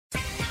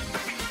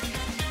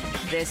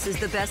This is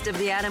the Best of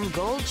the Adam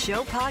Gold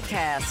Show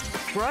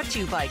podcast, brought to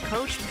you by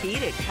Coach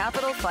Pete at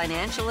Capital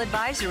Financial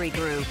Advisory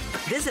Group.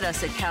 Visit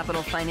us at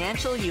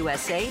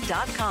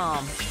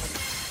capitalfinancialusa.com.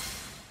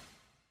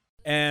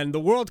 And the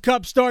World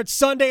Cup starts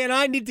Sunday, and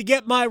I need to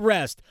get my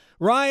rest.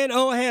 Ryan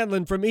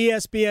O'Hanlon from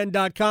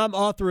ESPN.com,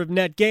 author of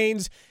Net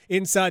Gains,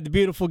 Inside the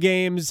Beautiful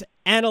Games,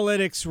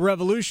 Analytics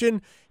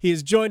Revolution. He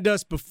has joined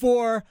us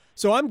before,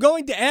 so I'm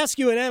going to ask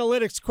you an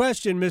analytics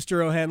question,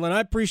 Mr. O'Hanlon. I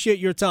appreciate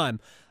your time.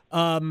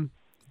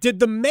 Did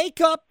the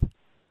makeup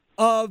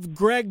of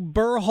Greg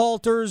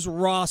Berhalter's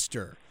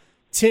roster,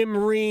 Tim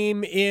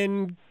Ream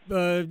in,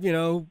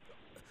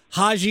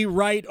 Haji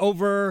right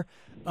over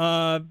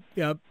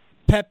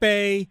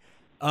Pepe,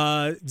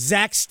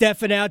 Zach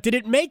Stefen out. Did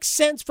it make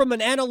sense from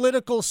an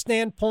analytical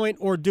standpoint,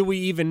 or do we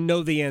even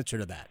know the answer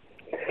to that?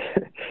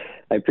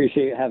 I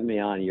appreciate you having me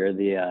on.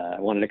 I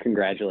wanted to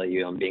congratulate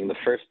you on being the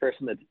first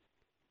person that's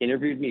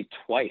interviewed me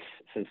twice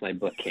since my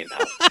book came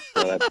out.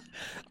 So that's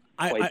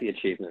quite the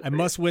achievement. I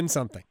must win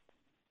something.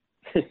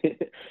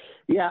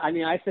 Yeah, I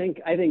mean, I think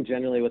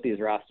generally with these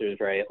rosters,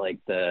 right, like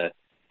the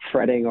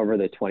fretting over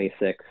the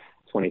 26th,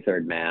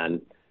 23rd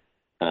man,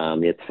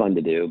 it's fun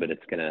to do, but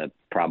it's going to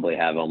probably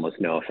have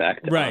almost no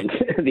effect on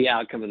the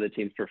outcome of the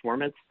team's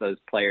performance. Those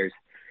players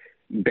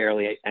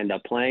barely end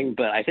up playing.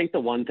 But I think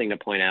the one thing to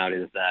point out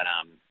is that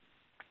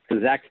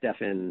Zach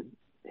Stefen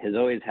has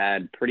always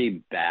had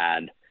pretty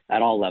bad,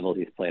 at all levels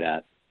he's played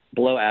at,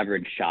 below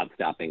average shot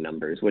stopping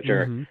numbers, which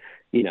are,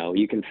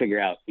 you can figure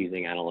out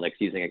using analytics,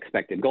 using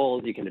expected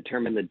goals. You can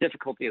determine the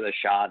difficulty of the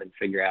shot and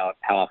figure out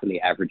how often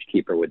the average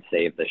keeper would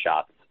save the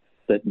shots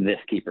that this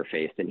keeper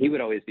faced. And he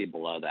would always be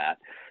below that.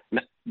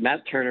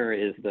 Matt Turner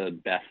is the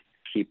best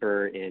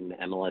keeper in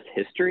MLS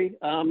history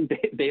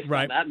based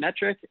on that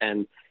metric.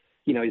 And,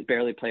 he's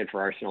barely played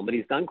for Arsenal, but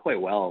he's done quite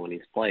well when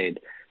he's played.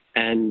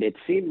 And it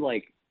seemed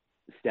like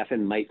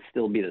Stefen might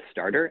still be the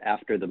starter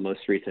after the most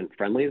recent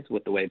friendlies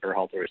with the way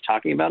Berhalter was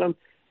talking about him.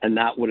 And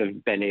that would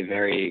have been a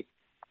very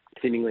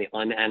seemingly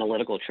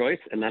unanalytical choice.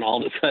 And then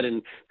all of a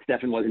sudden,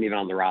 Stefen wasn't even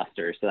on the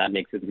roster. So that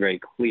makes it very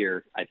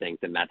clear, I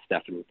think, that Matt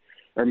Turner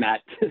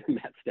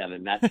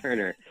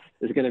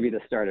is going to be the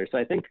starter. So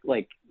I think,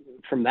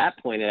 from that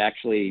point, it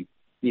actually,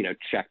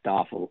 checked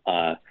off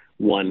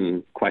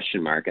one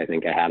question mark I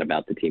think I had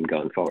about the team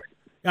going forward.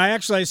 I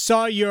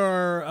saw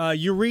your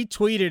you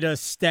retweeted a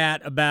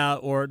stat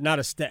about, or not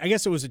a stat, I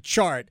guess it was a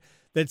chart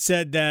that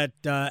said that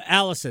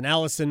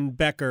Alisson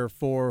Becker,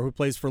 who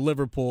plays for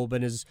Liverpool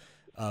but is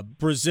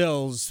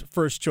Brazil's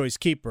first choice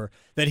keeper,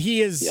 that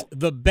he is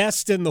the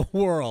best in the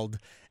world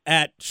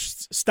at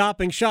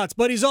stopping shots,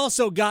 but he's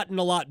also gotten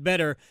a lot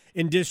better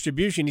in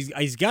distribution.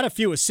 He's got a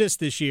few assists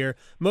this year.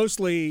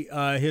 Mostly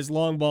his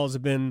long balls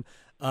have been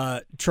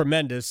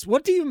tremendous.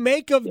 What do you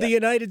make of the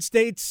United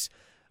States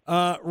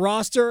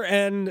roster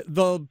and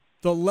the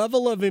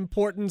level of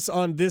importance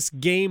on this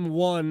game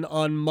one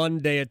on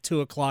Monday at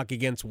 2:00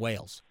 against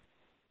Wales?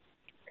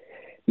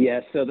 Yeah,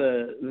 so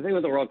the thing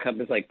with the World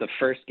Cup is the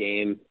first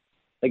game,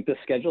 the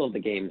schedule of the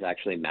games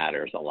actually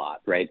matters a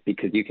lot, right?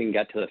 Because you can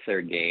get to the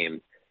third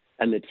game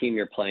and the team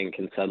you're playing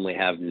can suddenly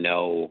have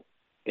no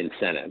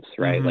incentives,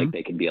 right? Mm-hmm.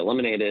 They could be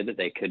eliminated.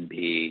 They could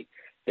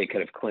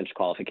have clinched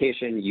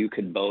qualification.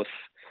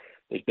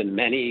 There's been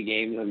many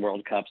games in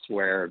World Cups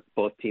where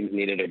both teams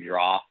needed a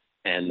draw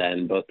and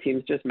then both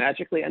teams just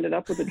magically ended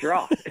up with a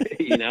draw,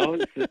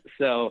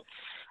 So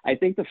I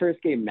think the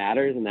first game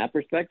matters in that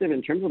perspective.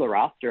 In terms of the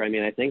roster, I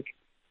mean, I think,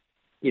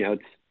 the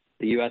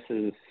U.S.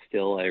 is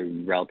still a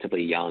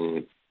relatively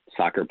young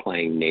soccer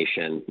playing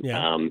nation.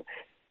 Yeah.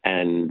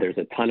 And there's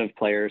a ton of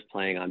players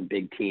playing on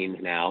big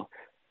teams now,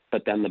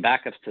 but then the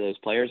backups to those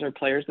players are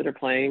players that are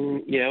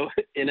playing,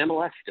 in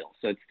MLS still.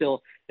 So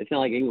it's not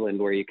like England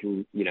where you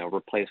can,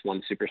 replace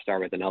one superstar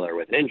with another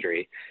with an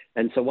injury.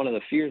 And so one of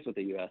the fears with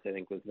the U.S., I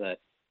think, was that,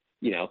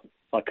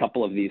 a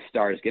couple of these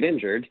stars get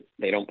injured,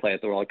 they don't play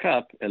at the World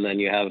Cup, and then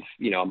you have,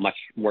 a much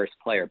worse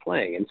player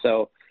playing. And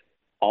so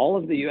all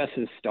of the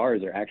U.S.'s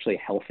stars are actually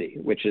healthy,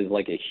 which is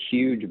a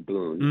huge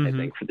boon, I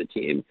think, for the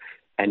team.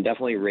 And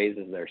definitely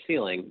raises their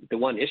ceiling. The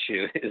one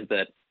issue is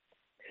that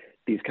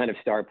these kind of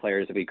star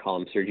players, if we call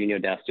them, Serginho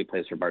Dest, who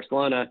plays for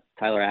Barcelona,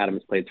 Tyler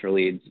Adams plays for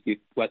Leeds,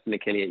 Weston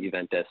McKennie at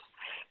Juventus,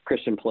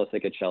 Christian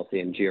Pulisic at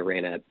Chelsea, and Gio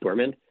Reyna at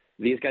Dortmund.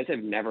 These guys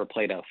have never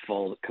played a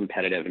full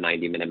competitive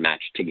 90-minute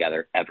match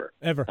together, ever.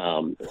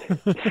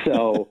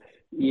 So,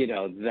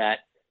 that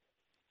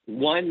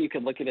one, you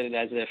could look at it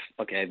as if,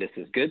 okay, this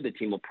is good. The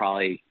team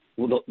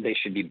they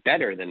should be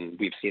better than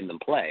we've seen them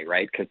play,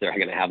 right? Because they're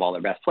going to have all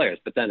their best players.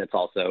 But then it's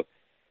also,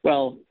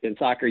 well, in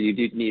soccer, you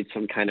do need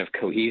some kind of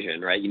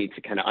cohesion, right? You need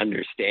to kind of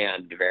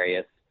understand the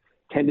various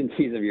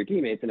tendencies of your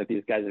teammates. And if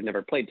these guys have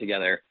never played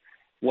together,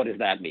 what does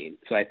that mean?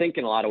 So I think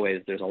in a lot of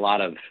ways, there's a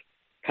lot of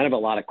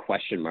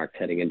question marks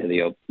heading into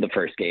the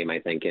first game, I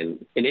think,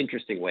 in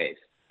interesting ways,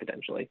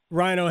 potentially.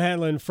 Ryan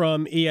O'Hanlon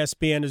from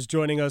ESPN is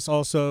joining us,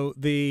 also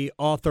the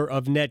author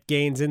of Net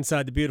Gains,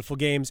 Inside the Beautiful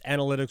Games,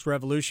 Analytics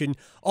Revolution.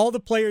 All the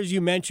players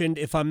you mentioned,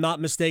 if I'm not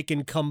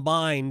mistaken,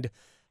 combined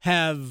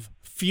have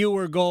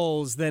fewer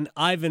goals than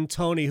Ivan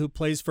Toney, who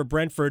plays for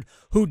Brentford,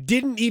 who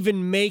didn't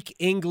even make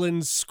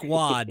England's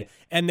squad,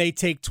 and they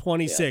take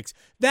 26.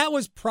 Yeah. That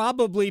was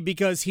probably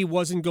because he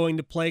wasn't going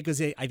to play,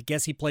 because I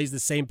guess he plays the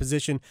same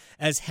position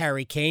as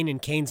Harry Kane, and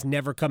Kane's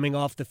never coming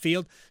off the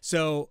field.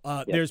 So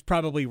there's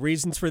probably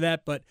reasons for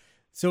that. But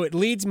so it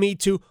leads me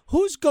to,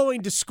 who's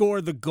going to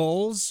score the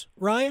goals,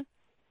 Ryan?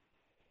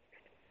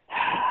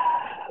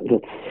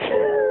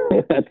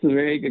 That's a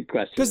very good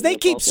question. Because they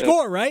keep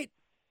score, right?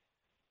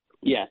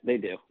 Yeah, they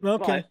do.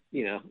 Okay.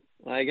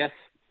 But, I guess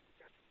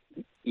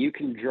you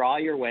can draw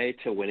your way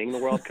to winning the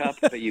World Cup,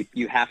 but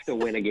you have to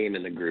win a game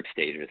in the group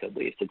stages at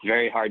least. It's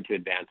very hard to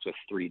advance with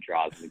 3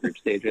 draws in the group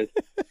stages.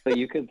 But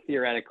you could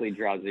theoretically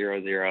draw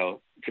 0-0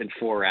 in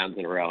 4 rounds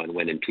in a row and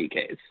win in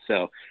PKs.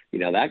 So,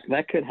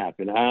 that could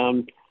happen.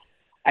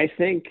 I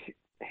think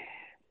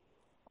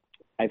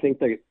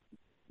that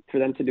for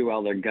them to do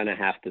well, they're going to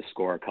have to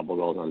score a couple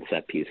goals on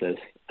set pieces,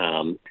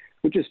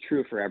 which is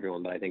true for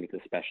everyone, but I think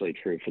it's especially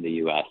true for the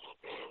U.S.,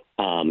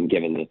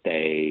 given that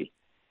they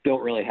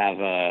don't really have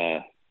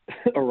a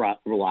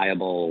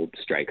reliable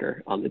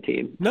striker on the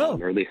team. No.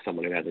 Or at least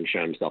someone who hasn't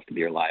shown himself to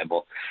be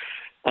reliable.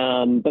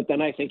 But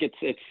then I think it's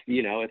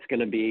going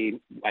to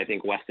be, I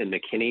think Weston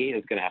McKennie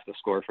is going to have to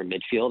score from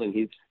midfield, and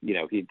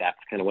that's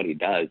kind of what he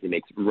does. He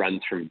makes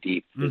runs from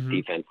deep. His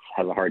defense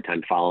has a hard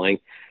time following.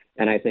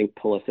 And I think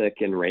Pulisic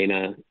and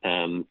Reina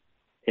and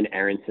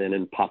Aronson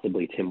and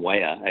possibly Tim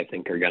Weah, I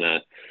think, are going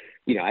to,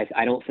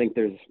 I don't think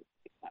there's,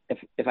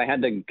 if I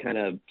had to kind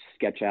of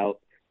sketch out,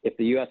 if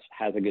the U.S.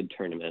 has a good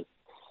tournament,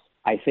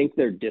 I think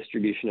their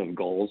distribution of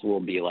goals will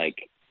be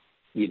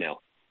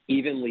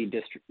evenly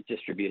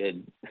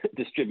distributed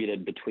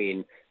between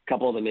a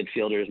couple of the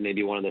midfielders,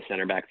 maybe one of the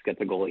center backs gets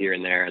a goal here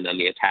and there, and then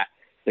the attack,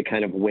 the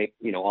kind of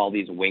all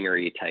these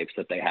wingery types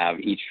that they have,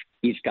 each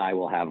guy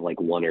will have like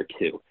 1 or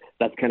 2.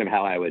 That's kind of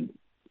how I would,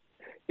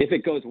 if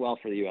it goes well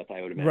for the U.S.,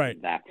 I would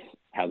imagine that's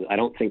how. I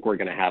don't think we're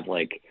going to have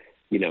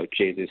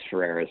Jesus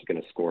Ferreira is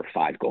going to score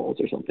 5 goals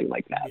or something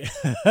like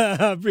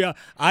that. Yeah,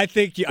 I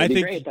think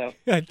great, though.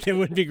 It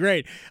would be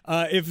great.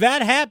 If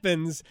that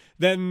happens,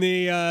 then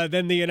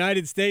the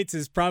United States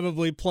is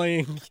probably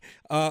playing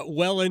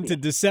well into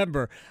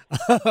December.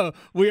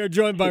 We are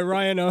joined by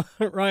Ryan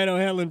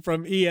O'Hanlon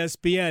from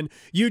ESPN.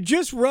 You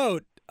just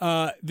wrote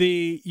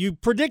you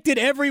predicted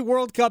every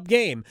World Cup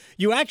game.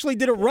 You actually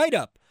did a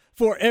write-up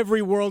for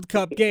every World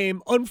Cup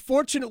game.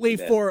 Unfortunately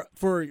for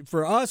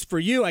us, for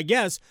you, I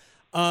guess.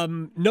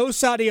 No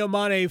Sadio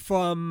Mane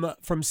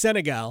from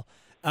Senegal,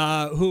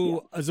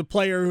 who is a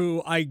player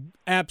who I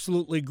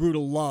absolutely grew to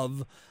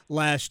love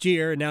last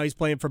year, and now he's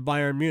playing for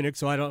Bayern Munich,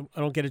 so I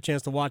don't get a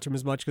chance to watch him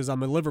as much because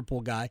I'm a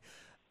Liverpool guy.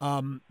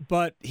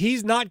 But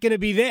he's not going to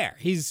be there.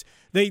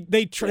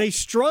 They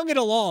strung it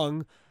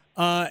along,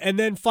 and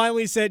then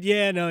finally said,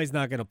 no, he's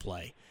not going to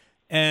play.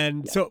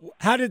 And so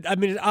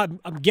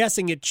I'm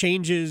guessing it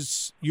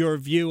changes your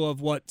view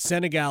of what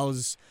Senegal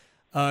is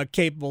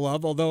capable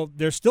of, although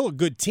they're still a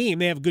good team.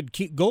 They have good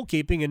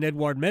goalkeeping in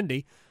Edouard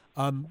Mendy.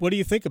 What do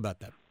you think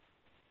about them?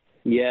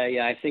 Yeah,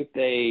 I think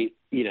they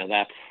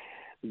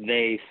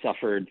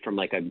suffered from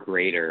like a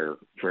greater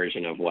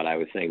version of what I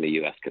was saying the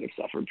U.S. could have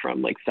suffered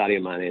from. Like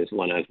Sadio Mane is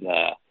one of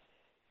the,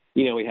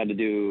 we had to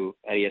do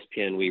at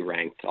ESPN, we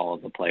ranked all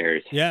of the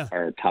players,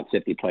 our top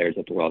 50 players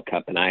at the World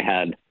Cup. And I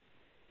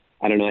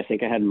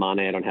think I had Mane.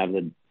 I don't have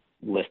the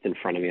list in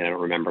front of me. I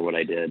don't remember what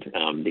I did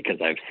because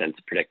I've since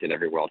predicted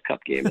every World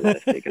Cup game, and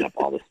that has taken up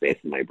all the space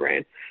in my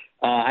brain.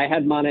 I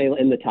had Mane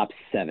in the top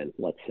 7,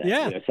 let's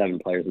say, 7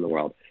 players in the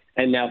world.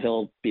 And now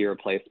he'll be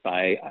replaced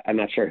by, I'm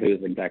not sure who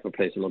his exact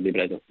replacement will be,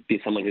 but it'll be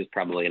someone who's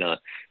probably in a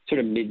sort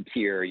of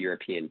mid-tier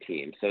European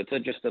team. So it's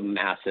just a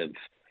massive,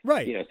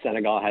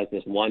 Senegal has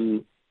this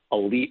one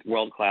elite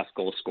world-class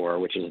goal scorer,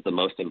 which is the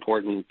most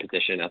important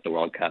position at the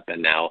World Cup,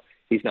 and now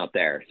he's not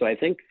there. So I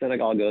think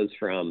Senegal goes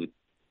from,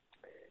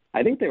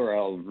 I think they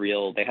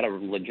had a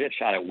legit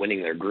shot at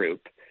winning their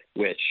group,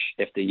 which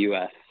if the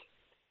U.S.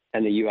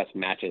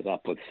 matches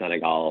up with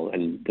Senegal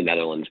and the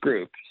Netherlands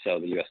group,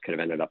 so the U.S. could have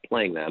ended up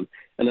playing them.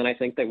 And then I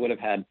think they would have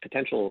had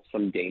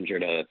some danger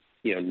to,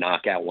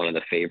 knock out one of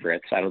the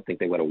favorites. I don't think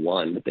they would have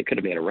won, but they could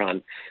have made a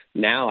run.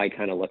 Now I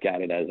kind of look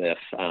at it as if,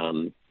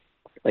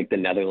 the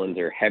Netherlands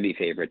are heavy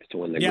favorites to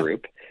win the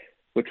group,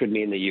 which would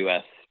mean the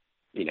U.S.,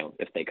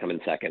 if they come in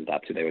second,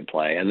 that's who they would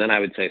play. And then I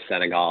would say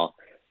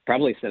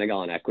probably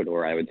Senegal and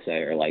Ecuador, I would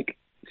say, are like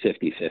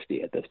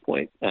 50-50 at this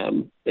point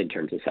in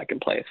terms of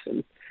second place.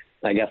 And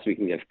I guess we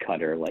can give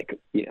Qatar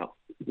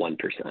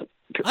 1%.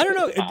 I don't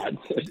know.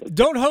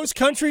 Don't host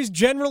countries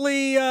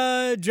generally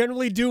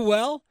do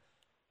well?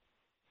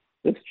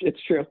 It's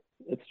true.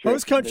 It's true.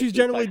 Host countries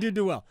generally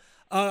do well.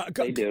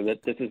 They do.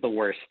 This is the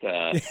worst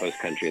host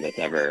country that's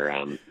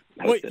ever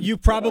well, you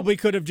probably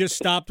could have just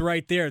stopped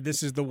right there.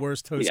 This is the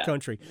worst host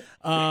country.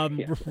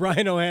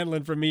 Ryan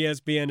O'Hanlon from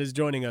ESPN is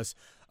joining us.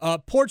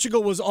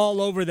 Portugal was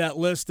all over that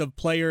list of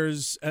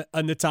players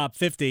in the top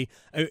 50.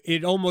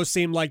 It almost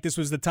seemed like this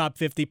was the top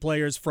 50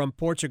 players from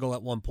Portugal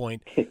at one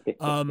point.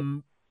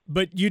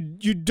 But you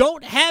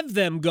don't have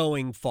them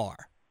going far.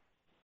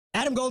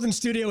 Adam Golden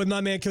studio with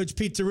my man, Coach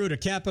Pete Taruta,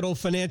 Capital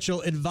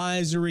Financial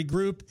Advisory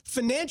Group.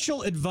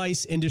 Financial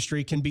advice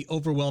industry can be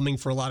overwhelming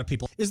for a lot of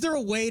people. Is there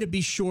a way to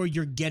be sure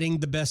you're getting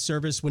the best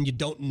service when you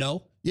don't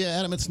know? Yeah,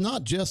 Adam, it's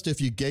not just if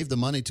you gave the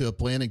money to a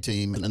planning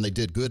team and they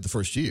did good the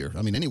first year.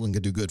 I mean, anyone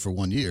could do good for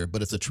 1 year,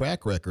 but it's a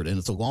track record and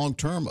it's a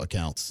long-term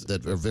accounts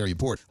that are very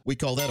important. We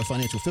call that a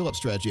financial fill-up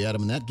strategy,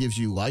 Adam, and that gives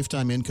you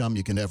lifetime income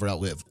you can never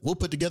outlive. We'll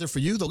put together for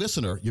you, the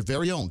listener, your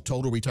very own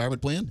total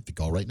retirement plan if you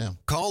call right now.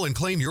 Call and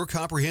claim your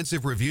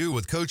comprehensive review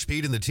with Coach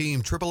Pete and the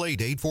team,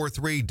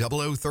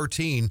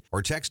 888-843-0013,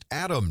 or text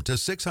ADAM to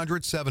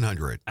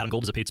 600-700. Adam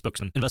Gold is a paid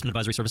spokesman. Investment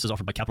advisory services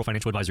offered by Capital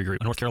Financial Advisory Group,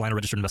 a North Carolina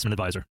registered investment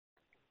advisor.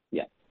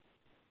 Yeah.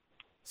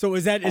 So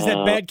is that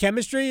bad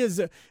chemistry? Is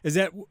that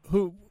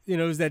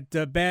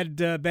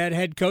bad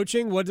head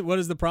coaching? What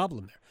is the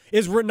problem there?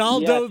 Is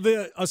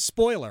Ronaldo a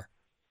spoiler?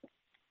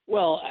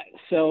 Well,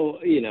 so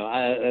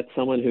as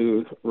someone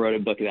who wrote a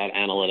book about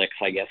analytics,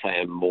 I guess I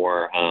am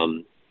more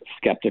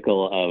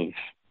skeptical of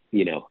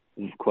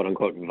quote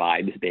unquote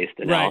vibes based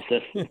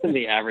analysis than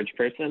the average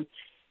person.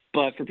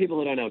 But for people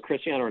who don't know,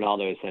 Cristiano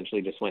Ronaldo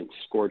essentially just went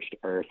scorched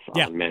earth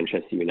on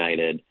Manchester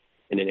United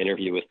in an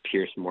interview with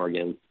Piers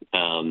Morgan.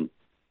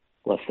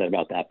 Less said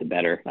about that, the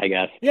better, I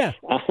guess. Yeah.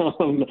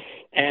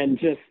 And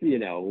just,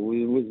 it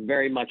was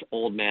very much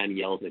old man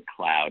yells at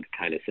cloud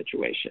kind of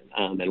situation.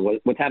 And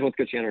what's happened with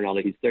Cristiano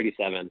Ronaldo, he's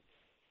 37.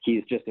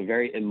 He's just a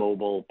very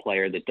immobile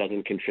player that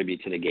doesn't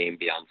contribute to the game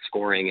beyond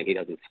scoring, and he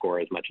doesn't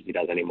score as much as he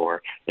does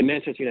anymore. And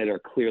Manchester United are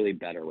clearly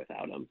better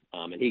without him.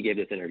 And he gave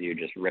this interview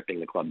just ripping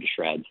the club to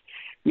shreds.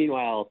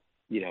 Meanwhile,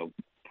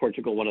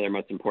 Portugal, one of their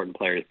most important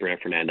players, Bruno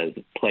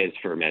Fernandes, plays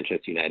for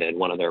Manchester United.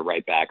 One of their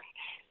right backs,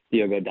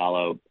 Diogo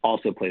Dalot,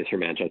 also plays for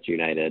Manchester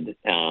United.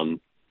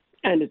 And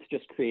it's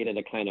just created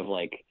a kind of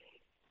like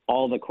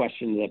all the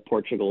questions that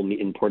Portugal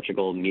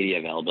media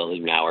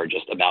availability now are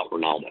just about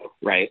Ronaldo,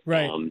 right?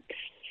 Right.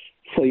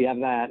 So you have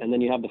that, and then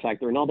you have the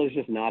fact that Ronaldo's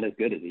just not as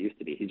good as he used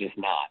to be. He's just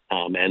not.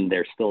 And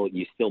you're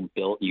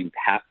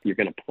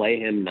going to play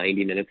him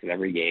 90 minutes of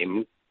every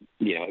game,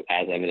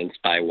 as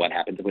evidenced by what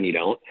happens when you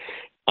don't.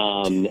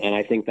 And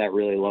I think that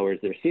really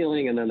lowers their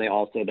ceiling. And then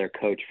their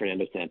coach,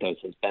 Fernando Santos,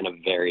 has been a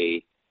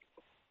very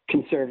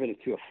conservative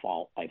to a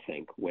fault, I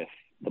think, with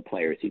the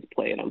players he's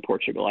played on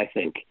Portugal. I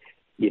think,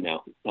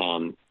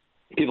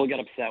 people get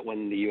upset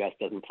when the U.S.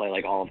 doesn't play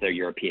like all of their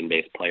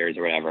European-based players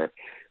or whatever.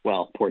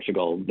 Well,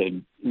 Portugal,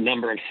 the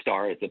number of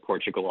stars that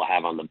Portugal will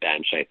have on the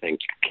bench, I think,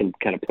 can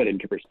kind of put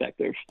into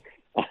perspective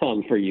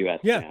for U.S.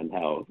 fans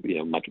how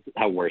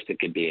worse it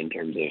could be in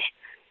terms of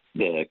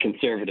the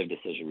conservative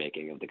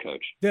decision-making of the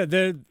coach.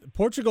 Yeah,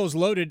 Portugal's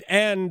loaded,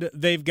 and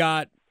they've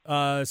got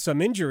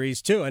some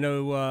injuries too. I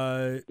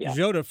know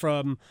Jota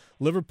from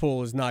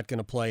Liverpool is not going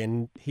to play,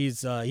 and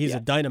he's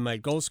a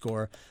dynamite goal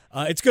scorer.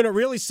 It's going to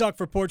really suck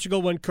for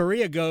Portugal when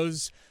Korea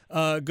goes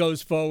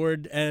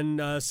forward,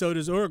 and so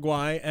does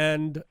Uruguay,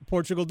 and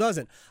Portugal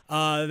doesn't.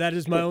 That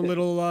is my own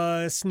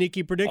little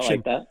sneaky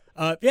prediction. I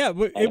like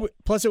that.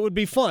 Plus, it would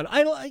be fun.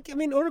 I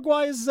mean,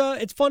 Uruguay is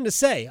it's fun to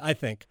say, I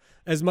think,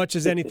 as much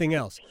as anything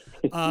else.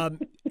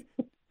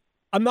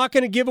 I'm not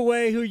going to give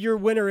away who your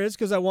winner is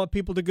because I want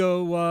people to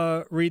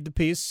go read the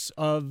piece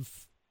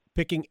of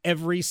picking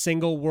every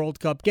single World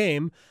Cup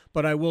game,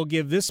 but I will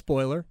give this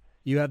spoiler.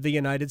 You have the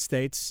United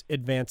States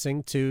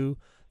advancing to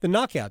the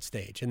knockout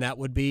stage, and that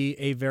would be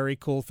a very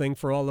cool thing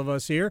for all of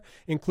us here,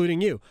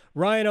 including you.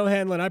 Ryan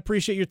O'Hanlon, I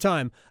appreciate your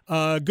time.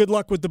 Good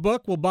luck with the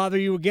book. We'll bother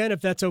you again if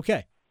that's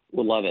okay.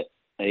 We'll love it.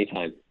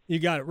 Anytime. You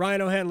got it.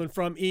 Ryan O'Hanlon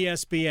from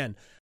ESPN.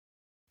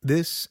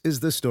 This is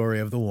the story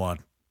of the one.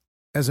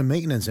 As a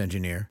maintenance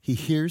engineer, he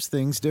hears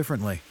things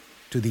differently.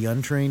 To the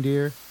untrained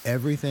ear,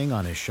 everything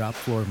on his shop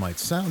floor might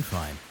sound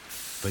fine,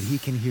 but he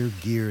can hear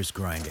gears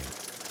grinding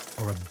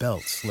or a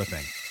belt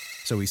slipping.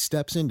 So he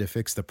steps in to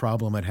fix the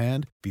problem at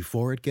hand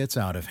before it gets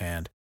out of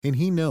hand. And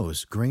he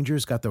knows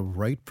Grainger's got the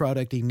right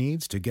product he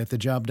needs to get the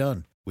job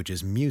done, which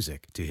is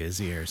music to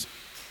his ears.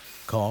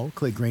 Call,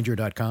 click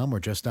Grainger.com, or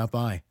just stop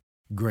by.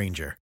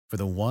 Grainger, for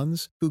the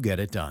ones who get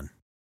it done.